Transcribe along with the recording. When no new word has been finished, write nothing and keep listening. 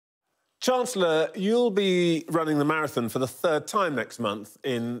Chancellor, you'll be running the marathon for the third time next month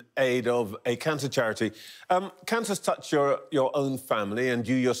in aid of a cancer charity. Cancer's touched your own family and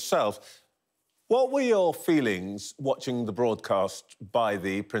you yourself. What were your feelings watching the broadcast by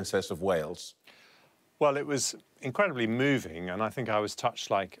the Princess of Wales? Well, it was incredibly moving, and I think I was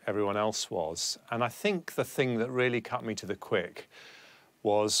touched like everyone else was. And I think the thing that really cut me to the quick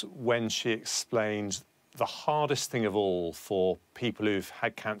was when she explained the hardest thing of all for people who've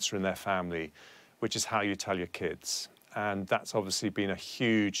had cancer in their family, which is how you tell your kids. And that's obviously been a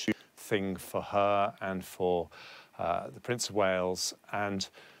huge thing for her and for the Prince of Wales. And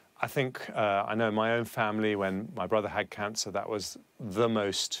I think, I know in my own family, when my brother had cancer, that was the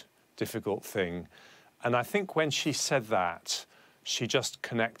most difficult thing. And I think when she said that, she just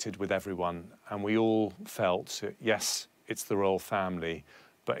connected with everyone. And we all felt, yes, it's the royal family,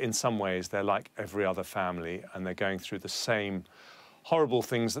 but in some ways they're like every other family and they're going through the same horrible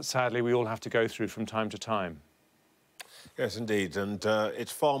things that sadly we all have to go through from time to time. Yes, indeed. And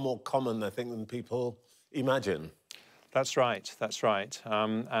it's far more common, I think, than people imagine. That's right, that's right.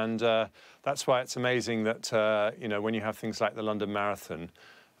 That's why it's amazing that, you know, when you have things like the London Marathon,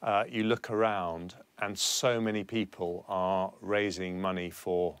 you look around and so many people are raising money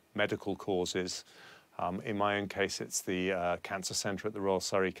for medical causes. In my own case, it's the Cancer Centre at the Royal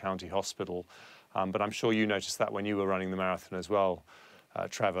Surrey County Hospital. But I'm sure you noticed that when you were running the marathon as well,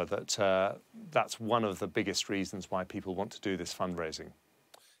 Trevor, that that's one of the biggest reasons why people want to do this fundraising.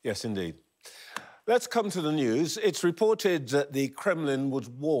 Yes, indeed. Let's come to the news. It's reported that the Kremlin was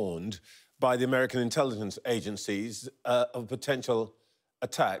warned by the American intelligence agencies of potential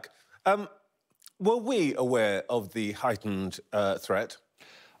attack. Were we aware of the heightened threat?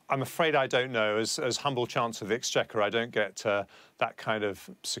 I'm afraid I don't know. As humble Chancellor of the Exchequer, I don't get that kind of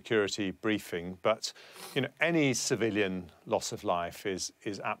security briefing. But, you know, any civilian loss of life is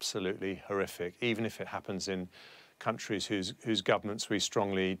absolutely horrific, even if it happens in countries whose governments we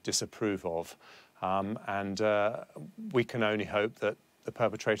strongly disapprove of. We can only hope that the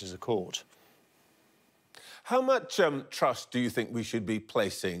perpetrators are caught. How much trust do you think we should be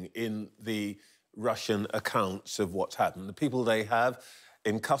placing in the Russian accounts of what's happened? The people they have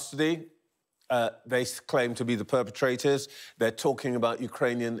in custody, they claim to be the perpetrators. They're talking about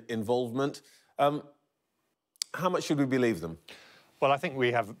Ukrainian involvement. How much should we believe them? Well, I think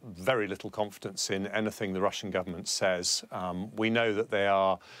we have very little confidence in anything the Russian government says. We know that they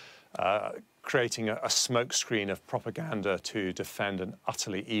are creating a smokescreen of propaganda to defend an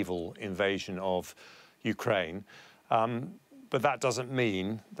utterly evil invasion of Ukraine. But that doesn't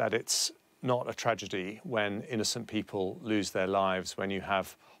mean that it's not a tragedy when innocent people lose their lives, when you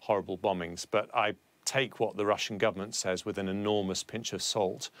have horrible bombings. But I take what the Russian government says with an enormous pinch of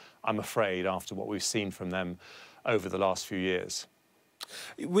salt, I'm afraid, after what we've seen from them over the last few years.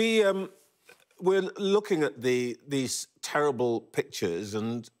 We're looking at these terrible pictures,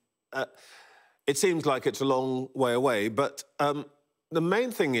 and it seems like it's a long way away, but the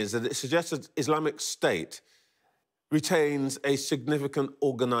main thing is that it suggests that Islamic State retains a significant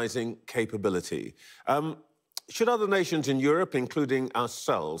organising capability. Should other nations in Europe, including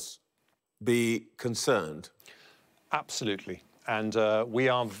ourselves, be concerned? Absolutely. And we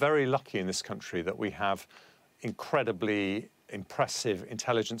are very lucky in this country that we have incredibly impressive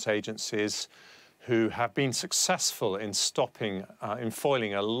intelligence agencies who have been successful in stopping, in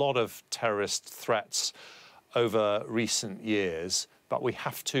foiling a lot of terrorist threats over recent years. But we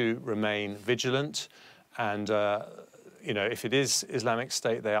have to remain vigilant. And, you know, if it is Islamic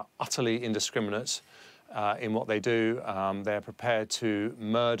State, they are utterly indiscriminate in what they do. They're prepared to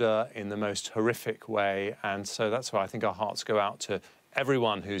murder in the most horrific way. And so that's why I think our hearts go out to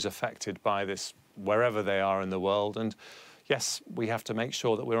everyone who's affected by this, wherever they are in the world. And yes, we have to make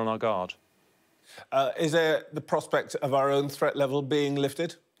sure that we're on our guard. Is there the prospect of our own threat level being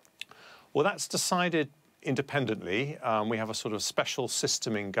lifted? Well, that's decided independently. We have a sort of special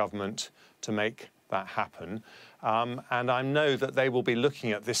system in government to make that happen. And I know that they will be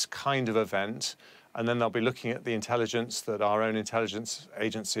looking at this kind of event, and then they'll be looking at the intelligence that our own intelligence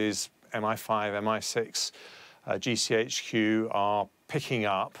agencies, MI5, MI6, GCHQ, are picking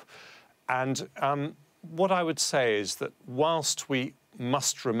up. And what I would say is that whilst we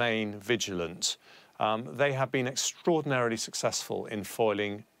must remain vigilant, they have been extraordinarily successful in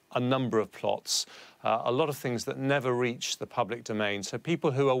foiling a number of plots, a lot of things that never reach the public domain. So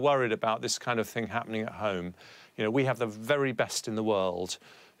people who are worried about this kind of thing happening at home, you know, we have the very best in the world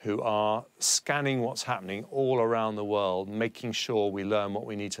who are scanning what's happening all around the world, making sure we learn what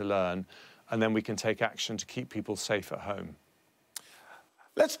we need to learn, and then we can take action to keep people safe at home.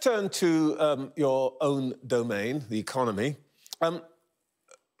 Let's turn to your own domain, the economy.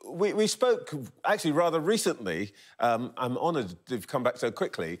 we spoke actually rather recently. I'm honoured you've come back so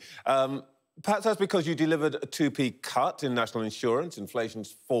quickly. Perhaps that's because you delivered a 2p cut in national insurance.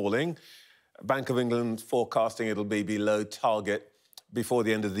 Inflation's falling. Bank of England forecasting it'll be below target before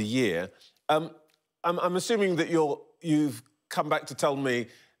the end of the year. I'm assuming that you've come back to tell me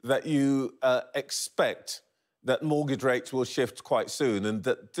that you expect that mortgage rates will shift quite soon and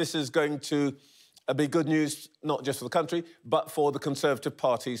that this is going to be good news, not just for the country, but for the Conservative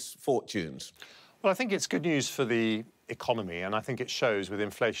Party's fortunes. Well, I think it's good news for the economy, and I think it shows with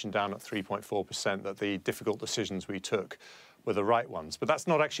inflation down at 3.4% that the difficult decisions we took were the right ones. But that's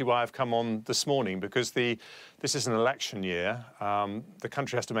not actually why I've come on this morning, because this is an election year. The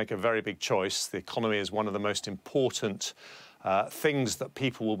country has to make a very big choice. The economy is one of the most important things that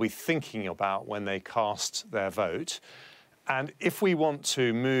people will be thinking about when they cast their vote. And if we want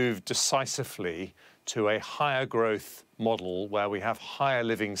to move decisively to a higher growth model where we have higher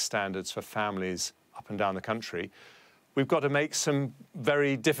living standards for families up and down the country, we've got to make some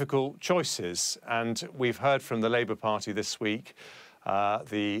very difficult choices. And we've heard from the Labour Party this week,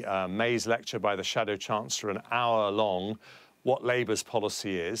 the May's lecture by the Shadow Chancellor, an hour long, what Labour's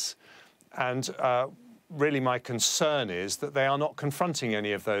policy is. And really my concern is that they are not confronting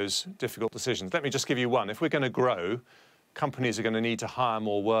any of those difficult decisions. Let me just give you one. If we're going to grow, companies are going to need to hire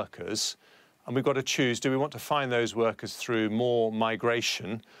more workers, and we've got to choose, do we want to find those workers through more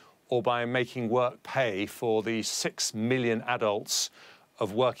migration or by making work pay for the 6 million adults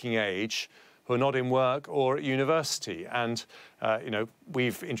of working age who are not in work or at university? And, you know,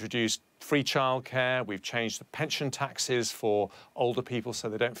 we've introduced free childcare, we've changed the pension taxes for older people so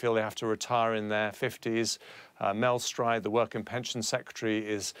they don't feel they have to retire in their 50s. Mel Stride, the Work and Pension Secretary,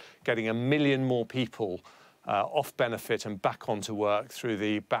 is getting 1 million more people off benefit and back onto work through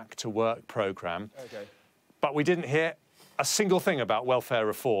the Back to Work programme. Okay. But we didn't hear a single thing about welfare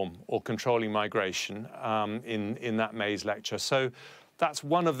reform or controlling migration in that May's lecture. So that's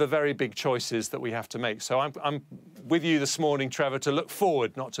one of the very big choices that we have to make. So I'm with you this morning, Trevor, to look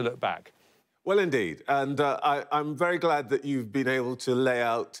forward, not to look back. Well, indeed. And I'm very glad that you've been able to lay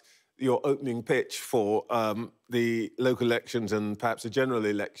out your opening pitch for the local elections and perhaps a general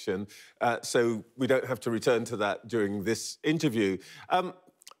election, so we don't have to return to that during this interview.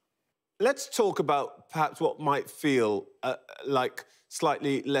 Let's talk about perhaps what might feel like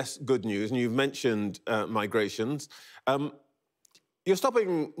slightly less good news. And you've mentioned migrations. You're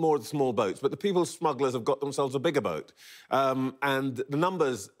stopping more of the small boats, but the people smugglers have got themselves a bigger boat. And the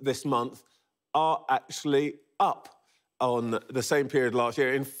numbers this month are actually up on the same period last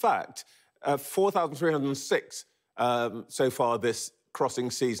year. In fact, 4,306 so far this crossing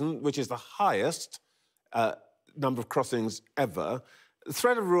season, which is the highest number of crossings ever. The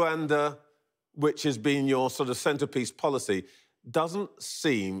threat of Rwanda, which has been your sort of centrepiece policy, doesn't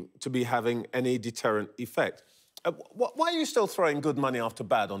seem to be having any deterrent effect. Why are you still throwing good money after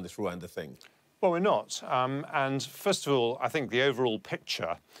bad on this Rwanda thing? Well, we're not. And first of all, I think the overall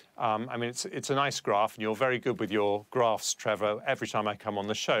picture, I mean, it's a nice graph, and you're very good with your graphs, Trevor, every time I come on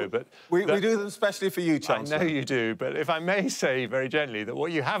the show. But we do them especially for you, Chancellor. I know you do, but if I may say very gently that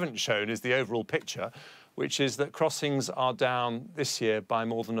what you haven't shown is the overall picture, which is that crossings are down this year by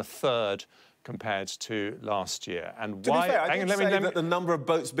more than 1/3 compared to last year. And to be fair, I didn't say that the number of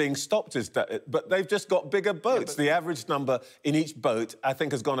boats being stopped is that, but they've just got bigger boats. Yeah, the average number in each boat, I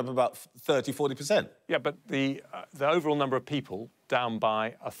think, has gone up about 30–40%. Yeah, but the overall number of people down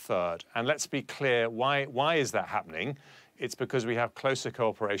by 1/3. And let's be clear, why is that happening? It's because we have closer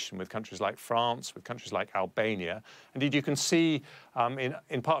cooperation with countries like France, with countries like Albania. Indeed, you can see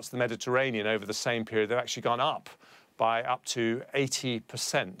in parts of the Mediterranean over the same period, they've actually gone up by up to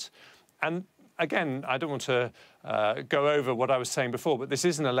 80%. And again, I don't want to go over what I was saying before, but this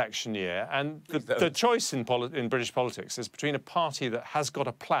is an election year, and the choice in British politics is between a party that has got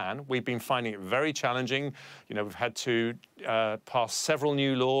a plan. We've been finding it very challenging. You know, we've had to pass several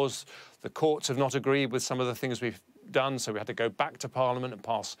new laws. The courts have not agreed with some of the things we've done, so we had to go back to Parliament and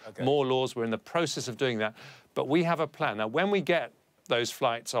pass more laws. We're in the process of doing that. But we have a plan. Now, when we get those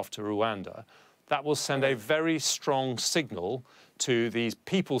flights off to Rwanda, that will send a very strong signal to these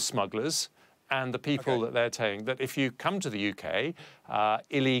people smugglers and the people that they're taking, that if you come to the UK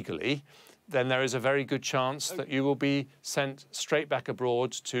illegally, then there is a very good chance that you will be sent straight back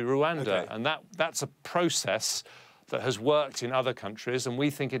abroad to Rwanda. And that's a process that has worked in other countries, and we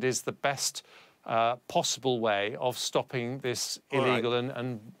think it is the best possible way of stopping this illegal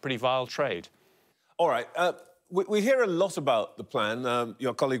and pretty vile trade. All right. We hear a lot about the plan.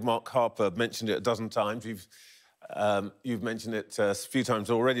 Your colleague Mark Harper mentioned it a dozen times. You've mentioned it a few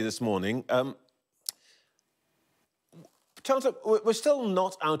times already this morning. Chancellor, we're still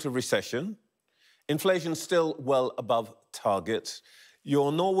not out of recession. Inflation's still well above target.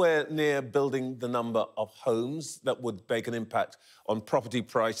 You're nowhere near building the number of homes that would make an impact on property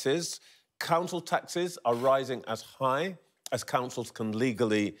prices. Council taxes are rising as high as councils can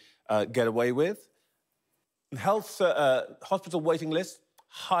legally get away with. Hospital waiting list,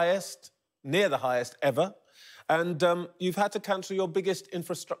 near the highest ever. And you've had to cancel your biggest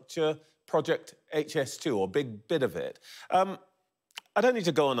infrastructure project, HS2, or big bit of it. I don't need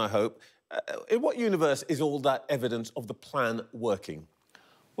to go on, I hope. In what universe is all that evidence of the plan working?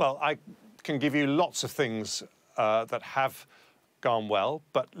 Well, I can give you lots of things that have gone well,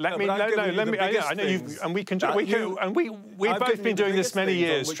 but let me. And we've both been doing this many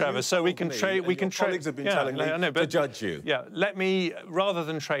years, Trevor. So we can trade. We can trade. Colleagues have been telling me to judge you. Yeah, rather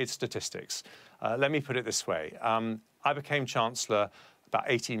than trade statistics, let me put it this way. I became Chancellor about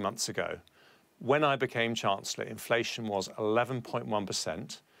 18 months ago. When I became Chancellor, inflation was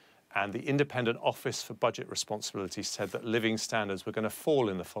 11.1%. And the Independent Office for Budget Responsibility said that living standards were going to fall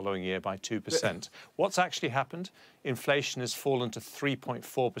in the following year by 2%. What's actually happened? Inflation has fallen to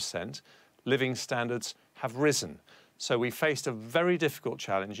 3.4%. Living standards have risen. So we faced a very difficult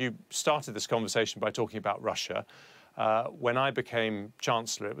challenge. You started this conversation by talking about Russia. When I became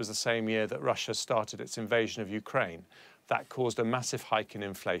Chancellor, it was the same year that Russia started its invasion of Ukraine. That caused a massive hike in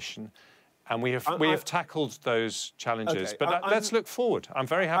inflation. And we have tackled those challenges. Okay, but let's look forward. I'm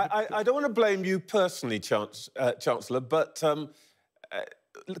very happy. I don't want to blame you personally, Chancellor, but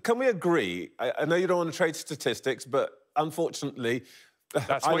can we agree? I know you don't want to trade statistics, but unfortunately...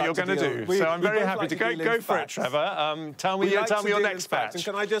 That's what you're going to do. So I'm very happy to go for it, Trevor. Tell me your next batch. And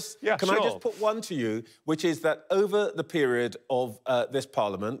can I just put one to you, which is that over the period of this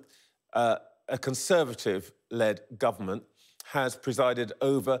Parliament, a Conservative-led government has presided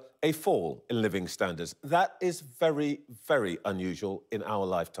over a fall in living standards. That is very, very unusual in our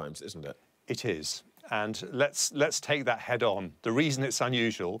lifetimes, isn't it? It is. And let's take that head on. The reason it's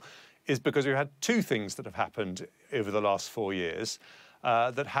unusual is because we've had two things that have happened over the last 4 years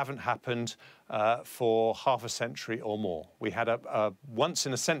that haven't happened for half a century or more. We had a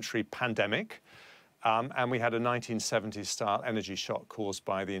once-in-a-century pandemic, and we had a 1970s-style energy shock caused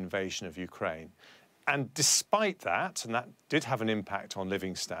by the invasion of Ukraine. And despite that, and that did have an impact on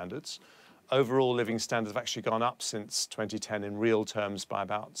living standards, overall living standards have actually gone up since 2010 in real terms by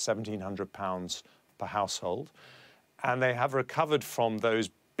about £1,700 per household. And they have recovered from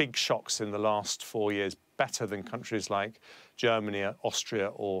those big shocks in the last 4 years better than countries like Germany, Austria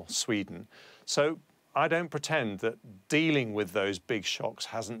or Sweden. So I don't pretend that dealing with those big shocks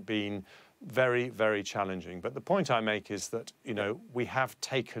hasn't been very, very challenging. But the point I make is that, you know, we have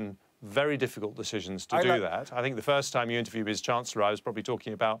taken very difficult decisions to do that. I think the first time you interviewed me as Chancellor, I was probably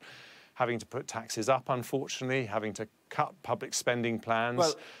talking about having to put taxes up, unfortunately, having to cut public spending plans.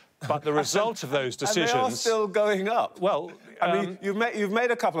 Well, but the result of those decisions... And they are still going up. Well, I mean, you've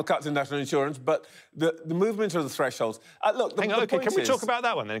made a couple of cuts in national insurance, but the movement of the thresholds... Look, hang on, can we talk about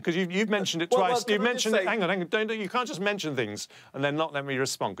that one then? Because you've mentioned it twice. You've mentioned it. Hang on, you can't just mention things and then not let me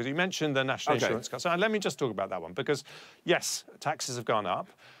respond, because you mentioned the national insurance cuts. So let me just talk about that one, because, yes, taxes have gone up.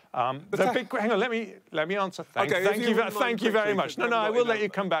 Hang on, let me answer. Thank you very much. No, I will let you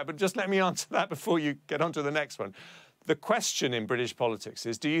come back, but just let me answer that before you get on to the next one. The question in British politics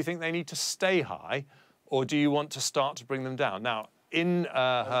is, do you think they need to stay high, or do you want to start to bring them down? Now, in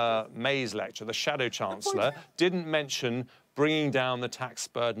her May's lecture, the Shadow Chancellor didn't mention bringing down the tax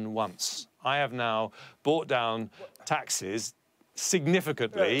burden once. I have now brought down taxes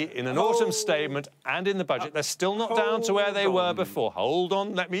significantly in an autumn statement and in the budget. They're still not down to where they were before. Hold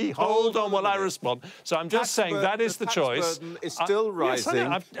on, let me hold on while I respond. So I'm just saying that is the choice. The tax burden is still rising.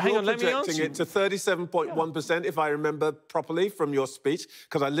 Yes, hang on, let me answer. You're projecting it to 37.1%, if I remember properly from your speech,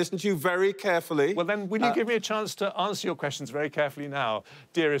 because I listened to you very carefully. Well, then, will you give me a chance to answer your questions very carefully now,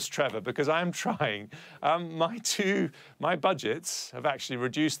 dearest Trevor, because I am trying. My budgets have actually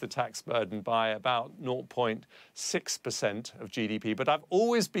reduced the tax burden by about 0.6% of GDP, but I've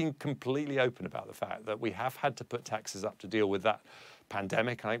always been completely open about the fact that we have had to put taxes up to deal with that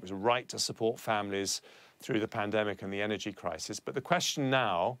pandemic. I think it was right to support families through the pandemic and the energy crisis. But the question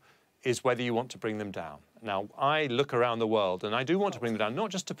now is whether you want to bring them down. Now, I look around the world, and I do want to bring them down,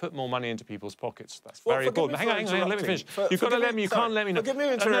 not just to put more money into people's pockets. That's very important. Hang on, let me finish. You've got to let me, you can't let me know.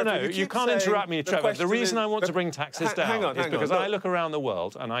 No, you can't interrupt me, Trevor. The reason I want to bring taxes down is because I look around the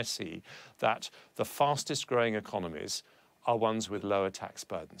world and I see that the fastest growing economies are ones with lower tax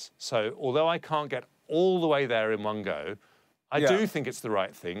burdens. So although I can't get all the way there in one go, I do think it's the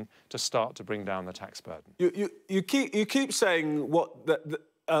right thing to start to bring down the tax burden. You keep saying what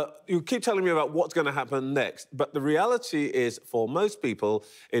you keep telling me about what's going to happen next, but the reality is, for most people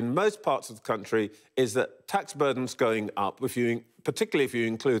in most parts of the country, is that tax burden's going up, particularly if you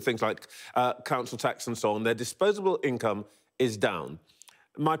include things like council tax and so on. Their disposable income is down.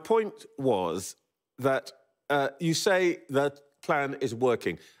 My point was that you say that plan is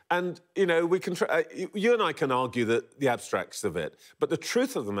working. And, you know, you and I can argue the abstracts of it. But the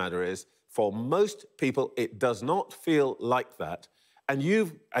truth of the matter is, for most people, it does not feel like that. And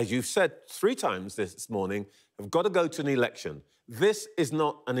you've, as you've said 3 times this morning, have got to go to an election. This is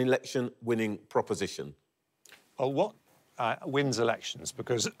not an election-winning proposition. Well, what wins elections,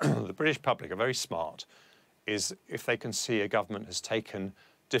 because the British public are very smart, is if they can see a government has taken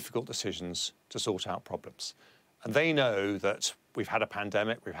difficult decisions to sort out problems. And they know that we've had a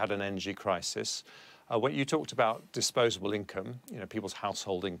pandemic, we've had an energy crisis. When you talked about disposable income, you know, people's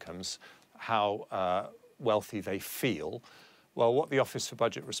household incomes, how wealthy they feel. Well, what the Office for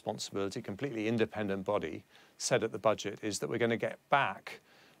Budget Responsibility, completely independent body, said at the budget is that we're going to get back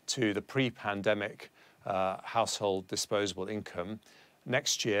to the pre-pandemic household disposable income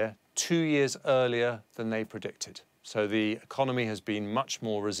next year, 2 years earlier than they predicted. So the economy has been much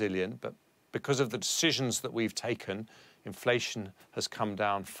more resilient, but because of the decisions that we've taken, inflation has come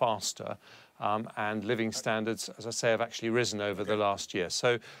down faster, and living standards, as I say, have actually risen over the last year.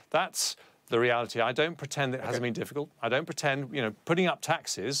 So that's the reality. I don't pretend it hasn't been difficult. I don't pretend, you know, putting up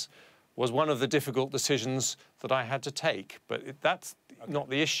taxes was one of the difficult decisions that I had to take. But that's not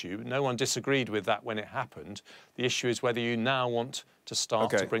the issue. No one disagreed with that when it happened. The issue is whether you now want to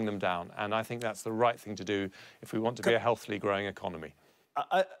start to bring them down. And I think that's the right thing to do if we want to be a healthily growing economy.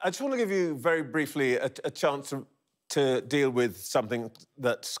 I just want to give you very briefly a chance to deal with something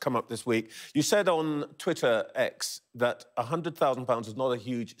that's come up this week. You said on Twitter X that £100,000 is not a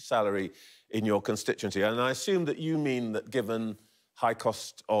huge salary in your constituency. And I assume that you mean that given high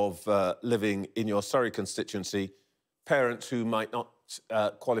cost of living in your Surrey constituency, parents who might not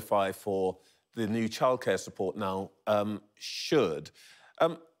qualify for the new childcare support now should.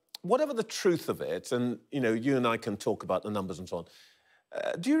 Whatever the truth of it, and, you know, you and I can talk about the numbers and so on,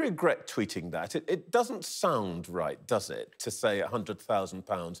 do you regret tweeting that? It doesn't sound right, does it, to say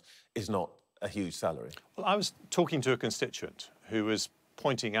 £100,000 is not a huge salary? Well, I was talking to a constituent who was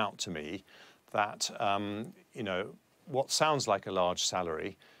pointing out to me that, you know, what sounds like a large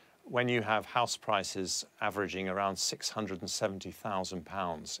salary, when you have house prices averaging around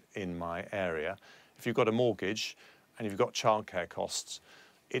 £670,000 in my area, if you've got a mortgage and you've got childcare costs,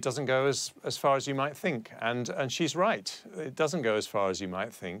 it doesn't go as far as you might think. And she's right. It doesn't go as far as you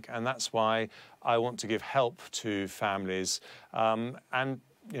might think. And that's why I want to give help to families. And,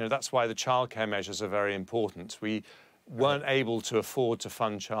 you know, that's why the childcare measures are very important. We weren't able to afford to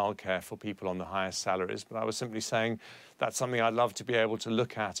fund childcare for people on the highest salaries. But I was simply saying that's something I'd love to be able to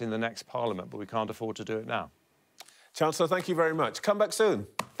look at in the next Parliament, but we can't afford to do it now. Chancellor, thank you very much. Come back soon.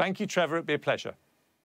 Thank you, Trevor. It'd be a pleasure.